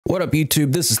What up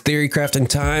YouTube, this is Theory Crafting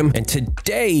time, and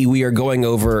today we are going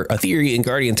over a theory in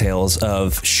Guardian Tales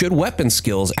of should weapon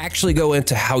skills actually go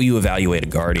into how you evaluate a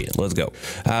Guardian. Let's go.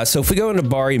 So if we go into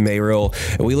Bari Mayrill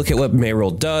and we look at what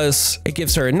Mayrill does, it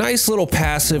gives her a nice little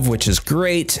passive, which is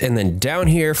great, and then down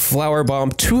here, Flower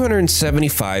Bomb,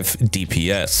 275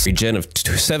 DPS, regen of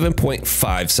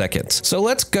 7.5 seconds. So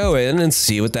let's go in and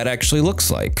see what that actually looks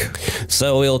like.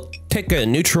 So we'll take a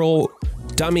neutral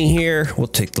dummy here. We'll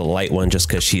take the light one just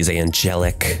because she's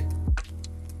angelic.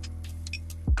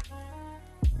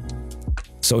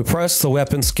 So we press the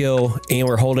weapon skill and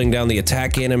we're holding down the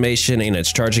attack animation and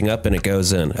it's charging up and it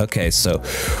goes in. Okay, so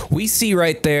we see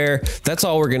right there, that's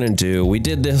all we're gonna do. We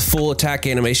did the full attack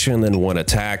animation and then one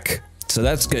attack. So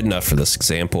that's good enough for this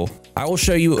example. I will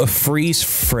show you a freeze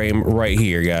frame right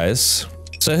here, guys.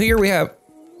 So here we have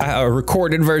a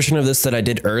recorded version of this that I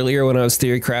did earlier when I was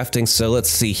theory crafting. So let's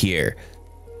see here.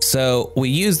 So we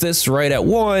use this right at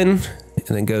 1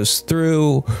 and then goes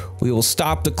through. We will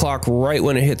stop the clock right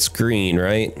when it hits green,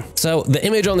 right? So the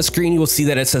image on the screen, you will see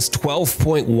that it says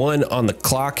 12.1 on the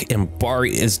clock and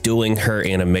Bari is doing her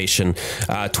animation.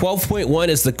 12.1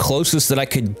 is the closest that I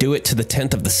could do it to the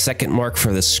 10th of the second mark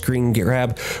for the screen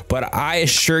grab. But I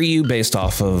assure you, based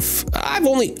off of,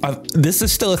 this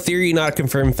is still a theory, not a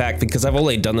confirmed fact, because I've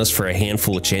only done this for a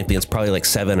handful of champions, probably like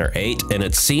 7 or 8. And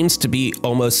it seems to be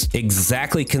almost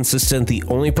exactly consistent. The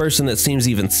only person that seems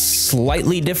even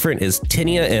slightly different is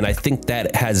Tinia, and I think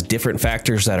that has different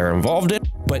factors that are involved in.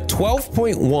 But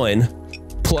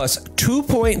 12.1 plus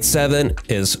 2.7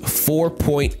 is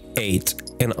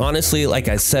 4.8. And honestly, like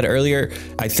I said earlier,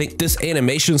 I think this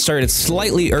animation started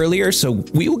slightly earlier, so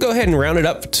we will go ahead and round it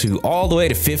up to all the way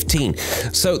to 15.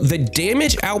 So the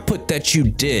damage output that you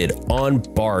did on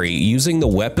Bari using the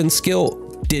weapon skill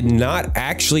did not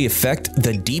actually affect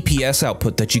the DPS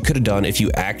output that you could have done if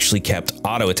you actually kept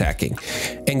auto attacking.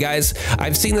 And guys,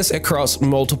 I've seen this across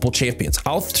multiple champions.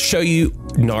 I'll show you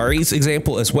Nari's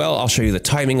example as well. I'll show you the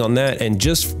timing on that. And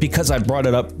just because I brought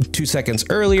it up 2 seconds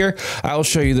earlier, I'll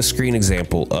show you the screen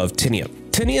example of Tinia.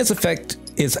 Tinia's effect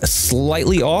is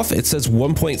slightly off. It says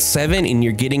 1.7 and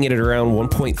you're getting it at around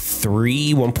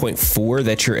 1.3, 1.4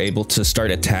 that you're able to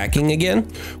start attacking again,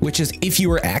 which is, if you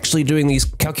were actually doing these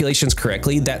calculations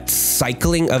correctly, that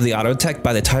cycling of the auto attack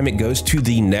by the time it goes to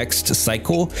the next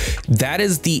cycle, that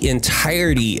is the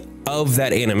entirety of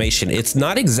that animation. It's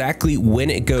not exactly when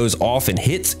it goes off and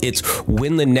hits, it's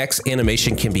when the next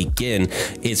animation can begin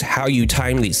is how you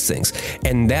time these things.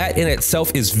 And that in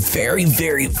itself is very,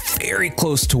 very, very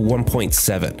close to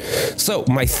 1.7. So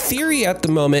my theory at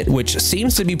the moment, which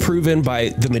seems to be proven by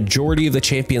the majority of the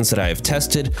champions that I have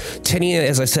tested, Tinia,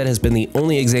 as I said, has been the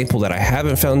only example that I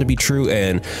haven't found to be true.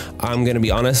 And I'm going to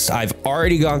be honest, I've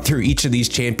already gone through each of these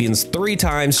champions 3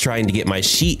 times trying to get my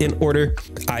sheet in order.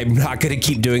 I'm not going to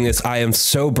keep doing this. I am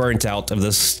so burnt out of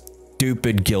this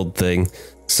stupid guild thing.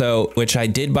 So, which I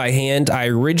did by hand. I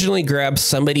originally grabbed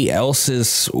somebody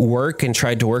else's work and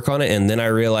tried to work on it, and then I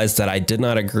realized that I did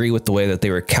not agree with the way that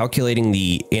they were calculating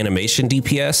the animation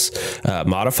DPS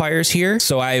modifiers here.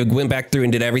 So I went back through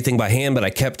and did everything by hand, but I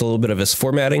kept a little bit of his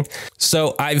formatting.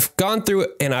 So I've gone through it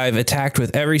and I've attacked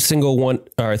with every single 1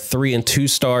 or 3 and 2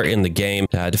 star in the game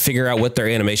to figure out what their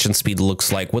animation speed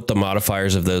looks like, what the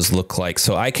modifiers of those look like,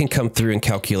 so I can come through and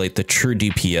calculate the true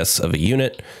DPS of a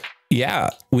unit. Yeah,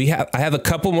 I have a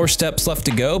couple more steps left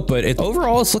to go, but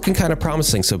overall it's looking kind of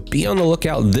promising. So be on the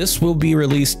lookout. This will be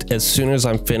released as soon as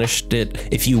I'm finished it.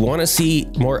 If you want to see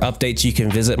more updates, you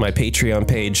can visit my Patreon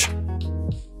page.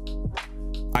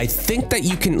 I think that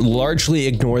you can largely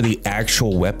ignore the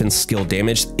actual weapon skill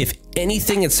damage. If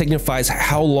anything, it signifies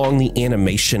how long the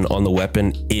animation on the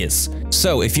weapon is.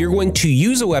 So if you're going to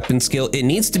use a weapon skill, it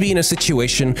needs to be in a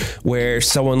situation where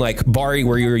someone like Bari,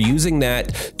 where you're using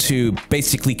that to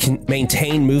basically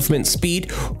maintain movement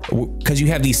speed, because you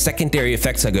have these secondary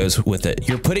effects that goes with it.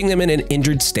 You're putting them in an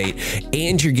injured state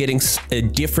and you're getting a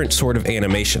different sort of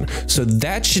animation. So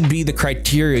that should be the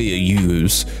criteria you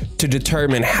use to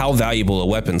determine how valuable a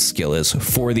weapon skill is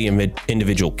for the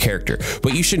individual character.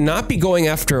 But you should not be going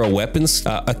after a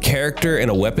character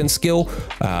and a weapon skill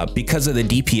because of the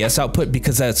DPS output,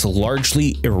 because that's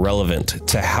largely irrelevant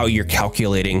to how you're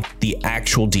calculating the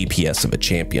actual DPS of a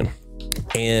champion.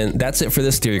 And that's it for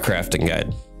this theory crafting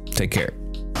guide. Take care.